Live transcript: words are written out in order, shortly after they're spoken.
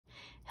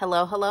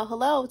Hello, hello,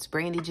 hello. It's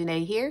Brandi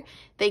Janei here.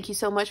 Thank you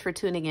so much for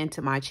tuning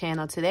into my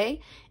channel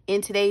today.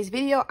 In today's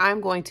video,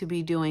 I'm going to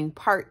be doing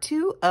part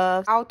 2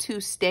 of how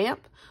to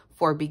stamp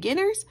for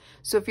beginners.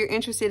 So if you're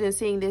interested in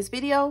seeing this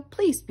video,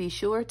 please be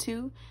sure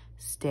to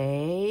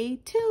stay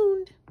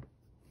tuned.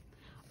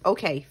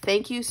 Okay,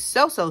 thank you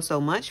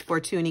so much for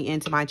tuning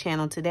into my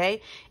channel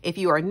today. If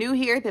you are new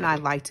here, then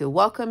I'd like to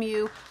welcome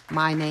you.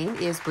 My name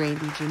is Brandi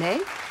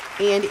Janei.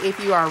 And if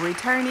you are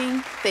returning,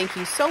 thank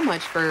you so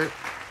much for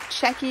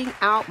checking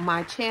out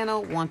my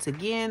channel once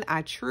again.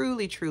 I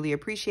truly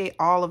appreciate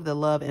all of the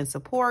love and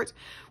support.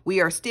 We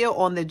are still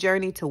on the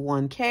journey to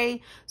 1K,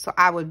 so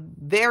I would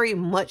very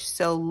much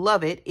so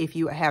love it if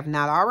you have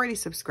not already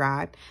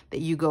subscribed,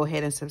 that you go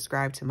ahead and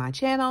subscribe to my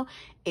channel.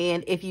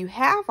 And if you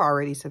have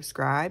already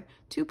subscribed,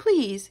 to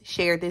please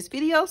share this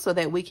video so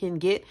that we can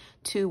get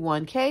to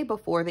 1K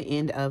before the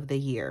end of the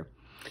year.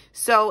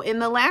 So in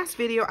the last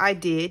video I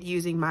did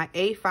using my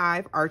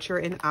A5 Archer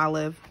and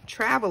Olive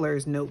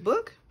Traveler's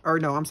Notebook, or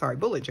no, I'm sorry,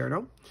 bullet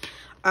journal.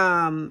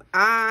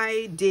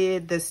 I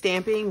did the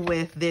stamping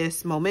with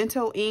this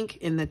Memento ink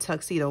in the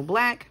Tuxedo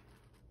Black.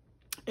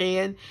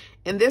 And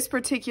in this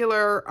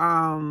particular,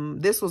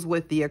 this was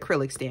with the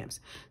acrylic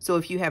stamps. So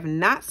if you have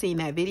not seen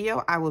that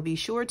video, I will be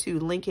sure to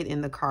link it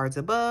in the cards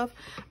above.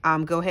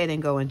 Go ahead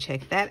and go and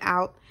check that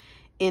out.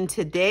 In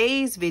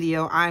today's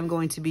video, I'm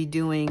going to be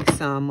doing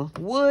some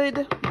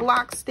wood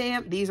block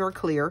stamp. These are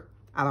clear.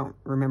 I don't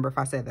remember if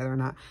I said that or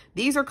not.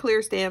 These are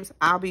clear stamps.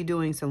 I'll be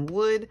doing some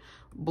wood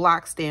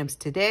block stamps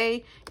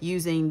today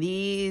using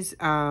these,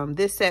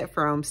 this set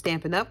from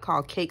Stampin' Up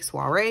called Cake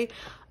Soiree.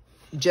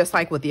 Just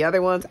like with the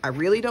other ones, I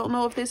really don't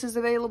know if this is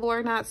available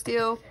or not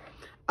still.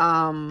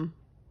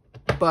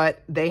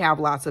 But they have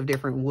lots of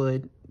different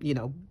wood, you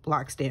know,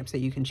 block stamps that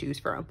you can choose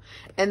from.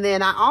 And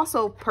then I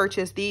also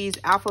purchased these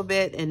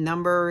alphabet and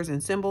numbers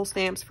and symbol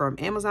stamps from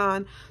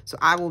Amazon. So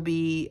I will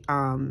be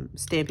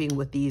stamping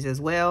with these as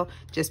well,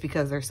 just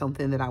because there's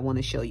something that I want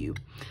to show you.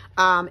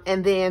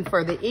 And then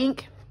for the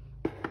ink,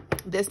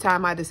 this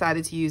time I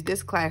decided to use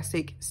this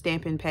classic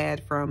stamping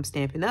pad from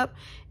Stampin' Up,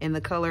 and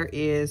the color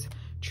is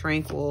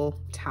Tranquil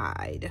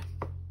Tide.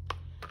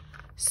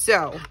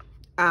 So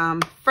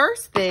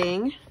first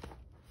thing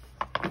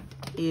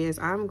is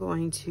I'm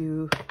going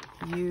to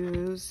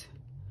use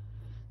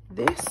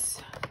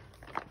this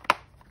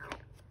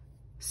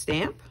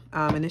stamp,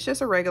 and it's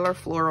just a regular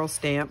floral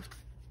stamp.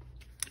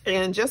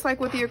 And just like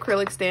with the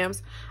acrylic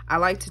stamps, I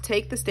like to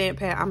take the stamp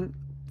pad. I'm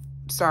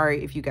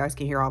sorry if you guys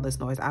can hear all this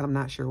noise. I'm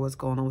not sure what's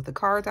going on with the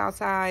cars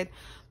outside,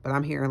 but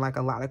I'm hearing like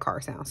a lot of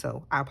car sound,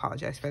 so I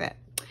apologize for that.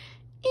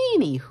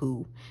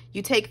 Anywho,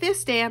 you take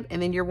this stamp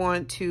and then you're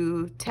going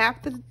to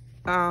tap the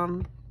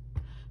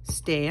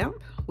stamp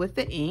with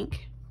the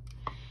ink.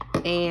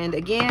 And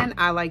again,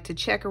 I like to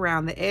check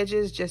around the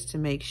edges just to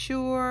make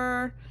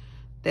sure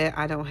that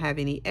I don't have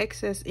any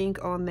excess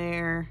ink on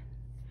there,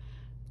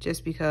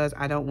 just because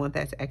I don't want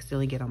that to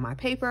accidentally get on my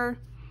paper.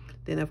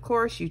 Then of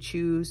course you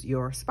choose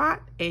your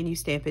spot and you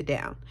stamp it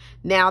down.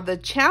 Now the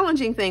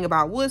challenging thing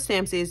about wood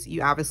stamps is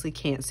you obviously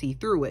can't see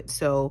through it.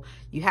 So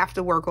you have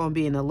to work on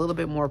being a little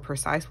bit more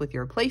precise with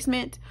your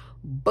placement.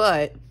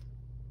 But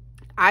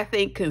I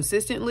think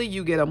consistently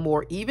you get a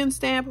more even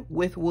stamp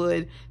with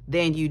wood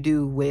than you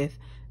do with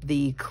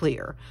the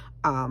clear.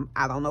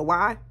 I don't know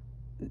why.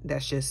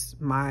 That's just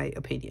my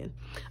opinion.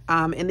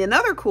 And the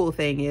other cool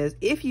thing is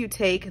if you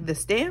take the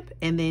stamp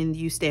and then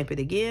you stamp it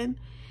again,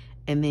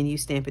 and then you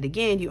stamp it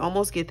again, you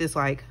almost get this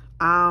like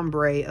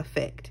ombre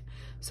effect.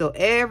 So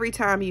every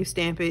time you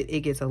stamp it, it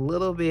gets a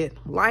little bit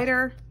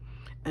lighter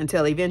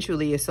until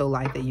eventually it's so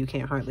light that you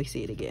can't hardly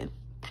see it again.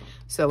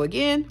 So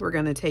again, we're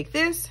gonna take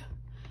this,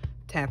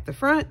 tap the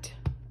front,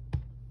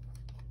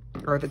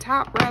 or the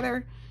top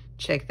rather,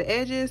 check the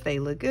edges, they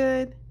look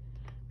good,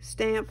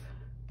 stamp,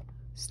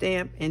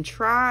 stamp, and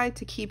try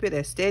to keep it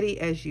as steady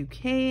as you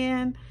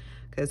can,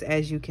 because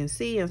as you can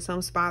see in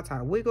some spots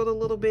I wiggled a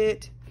little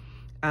bit.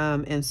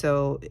 And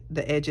so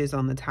the edges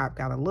on the top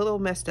got a little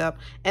messed up.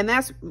 And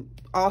that's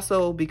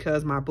also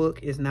because my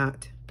book is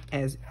not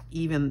as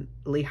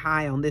evenly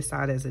high on this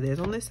side as it is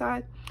on this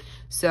side.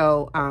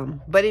 So,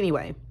 but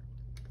anyway,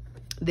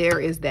 there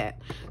is that.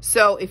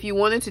 So if you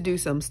wanted to do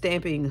some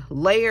stamping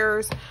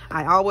layers,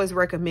 I always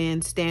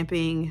recommend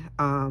stamping,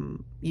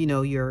 you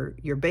know,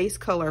 your base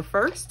color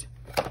first.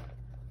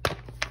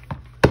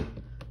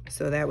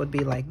 So that would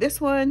be like this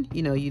one.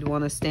 You know, you'd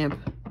want to stamp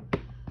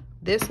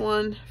this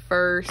one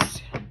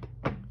first.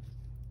 Let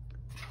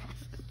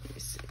me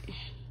see.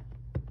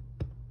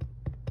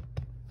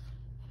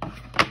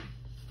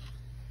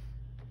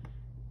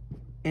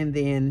 And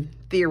then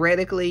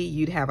theoretically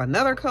you'd have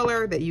another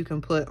color that you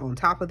can put on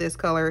top of this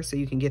color, so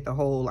you can get the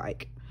whole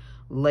like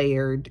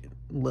layered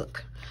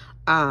look.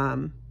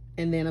 And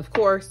then of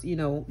course, you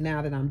know,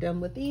 now that I'm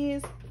done with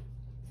these,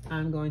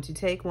 I'm going to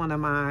take one of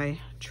my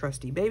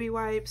trusty baby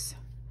wipes,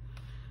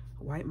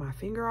 wipe my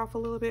finger off a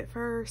little bit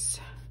first.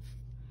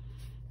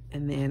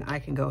 And then I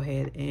can go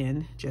ahead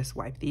and just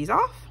wipe these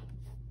off.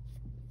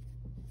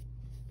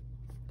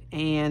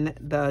 And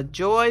the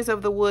joys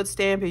of the wood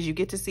stamp is you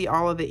get to see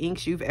all of the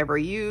inks you've ever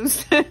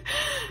used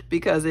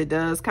because it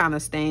does kind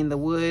of stain the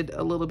wood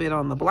a little bit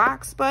on the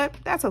blocks, but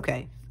that's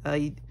okay.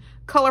 A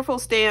colorful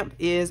stamp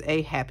is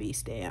a happy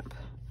stamp.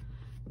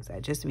 So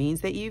that just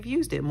means that you've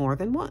used it more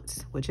than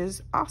once, which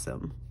is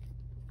awesome.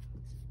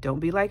 Don't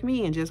be like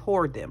me and just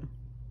hoard them.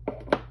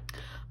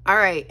 All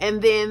right,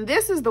 and then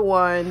this is the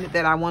one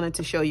that I wanted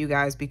to show you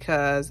guys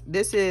because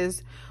this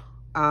is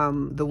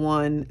the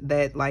one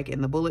that, like,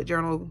 in the bullet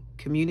journal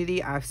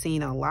community, I've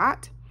seen a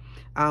lot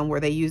where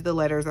they use the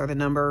letters or the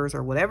numbers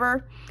or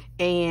whatever.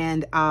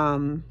 And,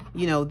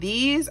 you know,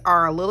 these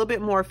are a little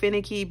bit more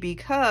finicky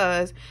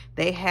because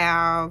they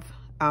have,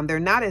 they're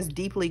not as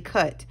deeply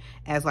cut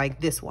as like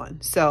this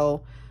one.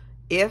 So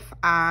if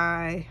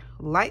I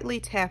lightly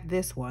tap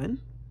this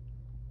one,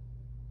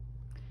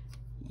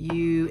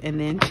 and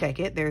then check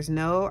it,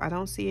 I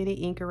don't see any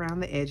ink around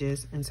the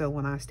edges. And so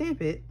when I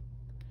stamp it,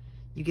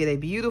 you get a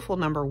beautiful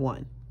number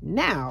 1.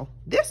 Now,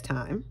 this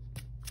time,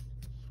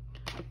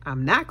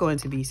 I'm not going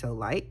to be so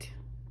light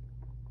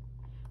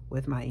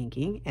with my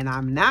inking, and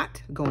I'm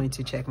not going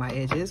to check my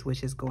edges,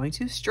 which is going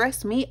to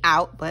stress me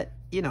out, but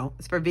you know,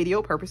 it's for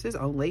video purposes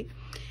only.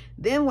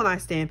 Then when I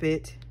stamp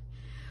it,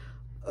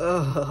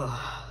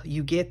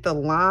 you get the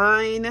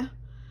line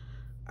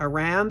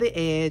around the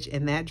edge,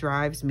 and that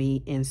drives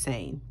me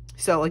insane.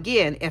 So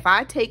again, if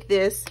I take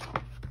this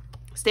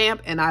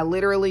stamp and I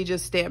literally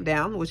just stamp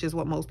down, which is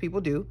what most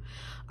people do,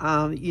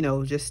 you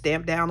know, just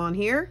stamp down on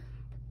here,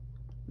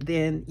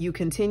 then you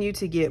continue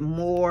to get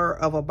more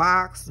of a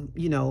box,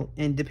 you know,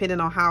 and depending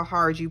on how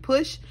hard you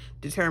push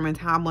determines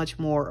how much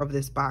more of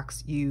this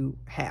box you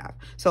have.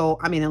 So,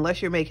 I mean,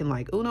 unless you're making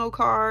like Uno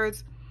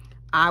cards,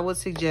 I would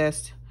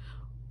suggest,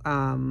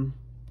 you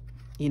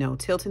know,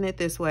 tilting it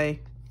this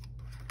way,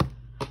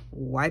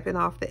 wiping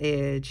off the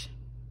edge.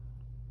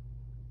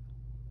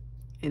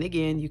 And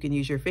again, you can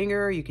use your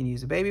finger, you can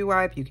use a baby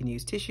wipe, you can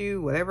use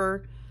tissue,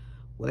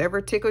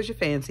 whatever tickles your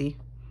fancy.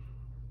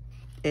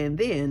 And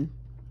then,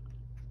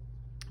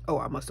 oh,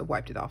 I must have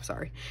wiped it off,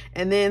 sorry.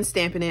 And then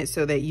stamping it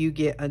so that you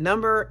get a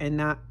number and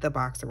not the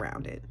box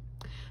around it.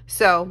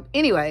 So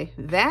anyway,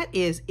 that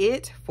is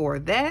it for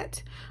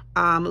that.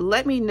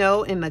 Let me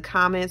know in the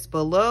comments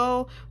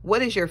below,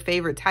 what is your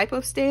favorite type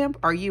of stamp?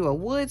 Are you a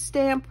wood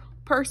stamp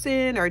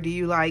person, or do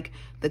you like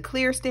the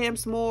clear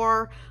stamps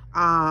more?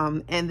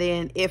 And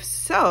then if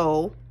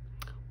so,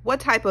 what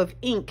type of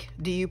ink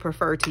do you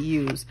prefer to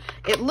use?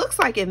 It looks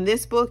like in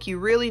this book you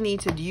really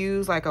need to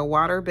use like a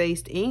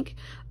water-based ink,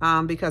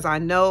 because I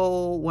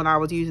know when I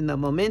was using the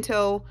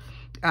Memento,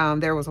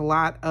 there was a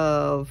lot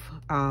of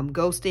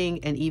ghosting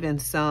and even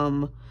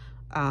some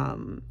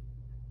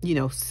you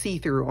know,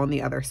 see-through on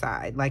the other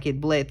side, like it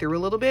bled through a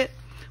little bit.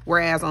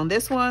 Whereas on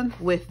this one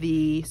with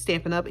the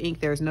Stampin' Up ink,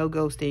 there's no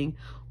ghosting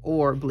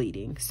or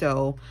bleeding.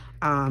 So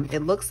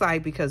it looks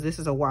like, because this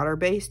is a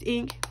water-based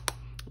ink,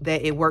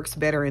 that it works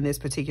better in this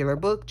particular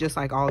book, just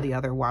like all the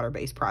other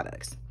water-based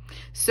products.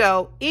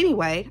 So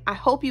anyway, I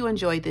hope you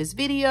enjoyed this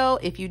video.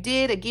 If you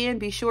did, again,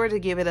 be sure to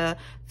give it a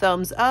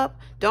thumbs up.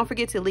 Don't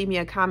forget to leave me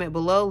a comment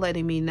below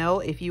letting me know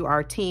if you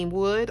are team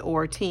wood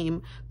or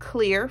team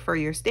clear for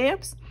your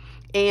stamps.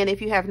 And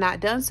if you have not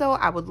done so,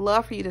 I would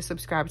love for you to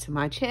subscribe to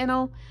my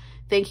channel.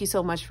 Thank you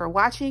so much for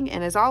watching.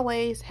 And as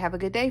always, have a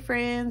good day,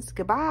 friends.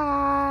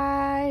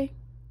 Goodbye.